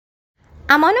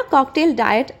I'm on a cocktail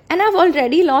diet and I've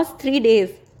already lost 3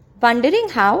 days. Wondering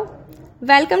how?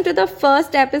 Welcome to the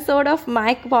first episode of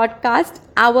my podcast,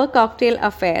 Our Cocktail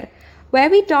Affair, where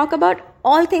we talk about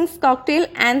all things cocktail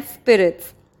and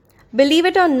spirits. Believe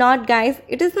it or not, guys,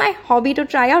 it is my hobby to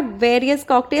try out various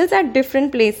cocktails at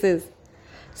different places.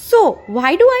 So,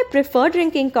 why do I prefer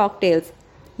drinking cocktails?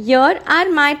 Here are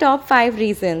my top 5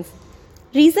 reasons.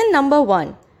 Reason number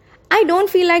 1. I don't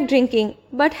feel like drinking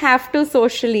but have to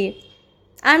socially.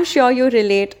 I'm sure you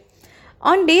relate.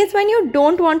 On days when you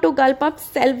don't want to gulp up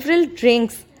several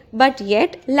drinks but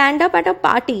yet land up at a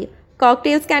party,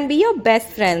 cocktails can be your best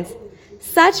friends.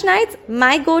 Such nights,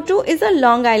 my go-to is a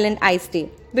Long Island iced tea,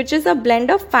 which is a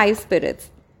blend of 5 spirits: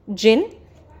 gin,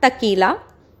 tequila,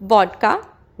 vodka,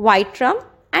 white rum,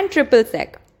 and triple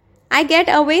sec. I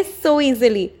get away so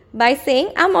easily by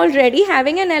saying I'm already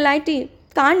having an LIT.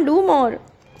 Can't do more.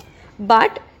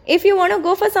 But if you want to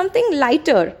go for something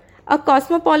lighter, a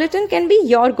Cosmopolitan can be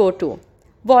your go-to.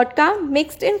 Vodka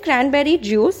mixed in cranberry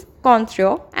juice,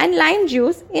 Cointreau, and lime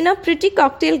juice in a pretty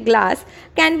cocktail glass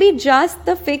can be just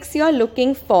the fix you're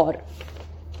looking for.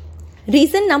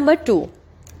 Reason number 2.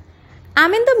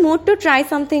 I'm in the mood to try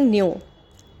something new.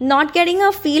 Not getting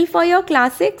a feel for your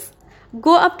classics?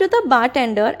 Go up to the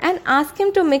bartender and ask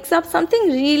him to mix up something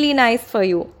really nice for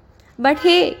you. But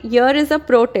hey, here is a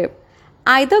pro tip.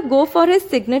 Either go for his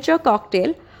signature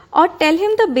cocktail or tell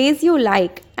him the base you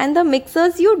like and the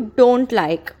mixers you don't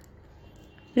like.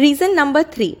 Reason number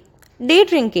 3. Day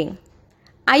drinking.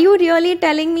 Are you really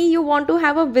telling me you want to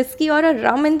have a whiskey or a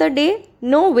rum in the day?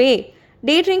 No way.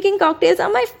 Day drinking cocktails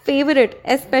are my favorite,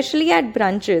 especially at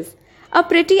brunches. A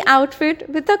pretty outfit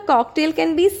with a cocktail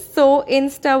can be so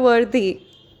insta-worthy.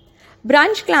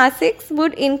 Brunch classics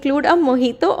would include a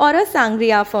mojito or a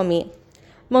sangria for me.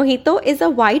 Mojito is a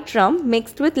white rum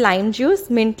mixed with lime juice,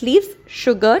 mint leaves,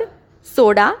 sugar,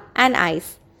 soda, and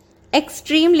ice.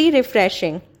 Extremely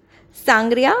refreshing.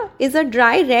 Sangria is a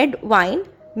dry red wine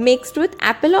mixed with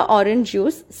apple or orange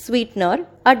juice, sweetener,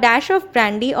 a dash of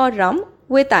brandy or rum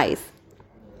with ice.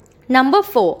 Number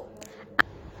 4.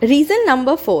 Reason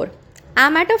number 4.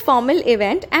 I'm at a formal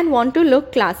event and want to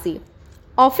look classy.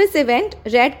 Office event,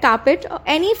 red carpet, or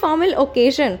any formal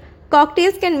occasion,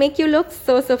 cocktails can make you look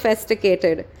so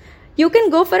sophisticated. You can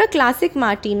go for a classic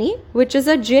martini, which is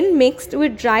a gin mixed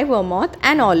with dry vermouth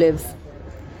and olives.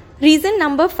 Reason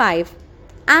number 5.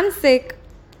 I'm sick.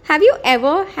 Have you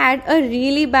ever had a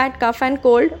really bad cough and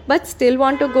cold but still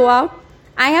want to go out?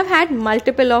 I have had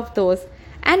multiple of those,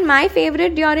 and my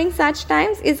favorite during such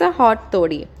times is a hot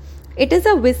toddy. It is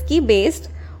a whiskey based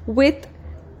with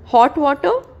hot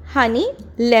water, honey,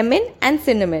 lemon, and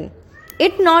cinnamon.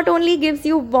 It not only gives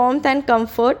you warmth and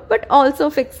comfort but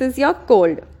also fixes your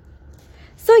cold.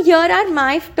 So here are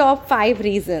my top 5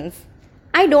 reasons.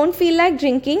 I don't feel like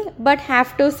drinking but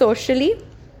have to socially.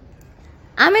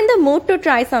 I'm in the mood to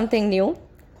try something new.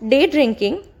 Day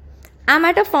drinking. I'm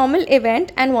at a formal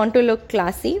event and want to look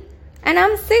classy. And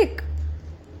I'm sick.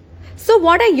 So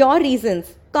what are your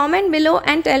reasons? Comment below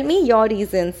and tell me your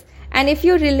reasons. And if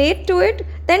you relate to it,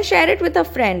 then share it with a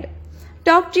friend.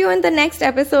 Talk to you in the next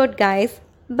episode, guys.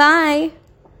 Bye.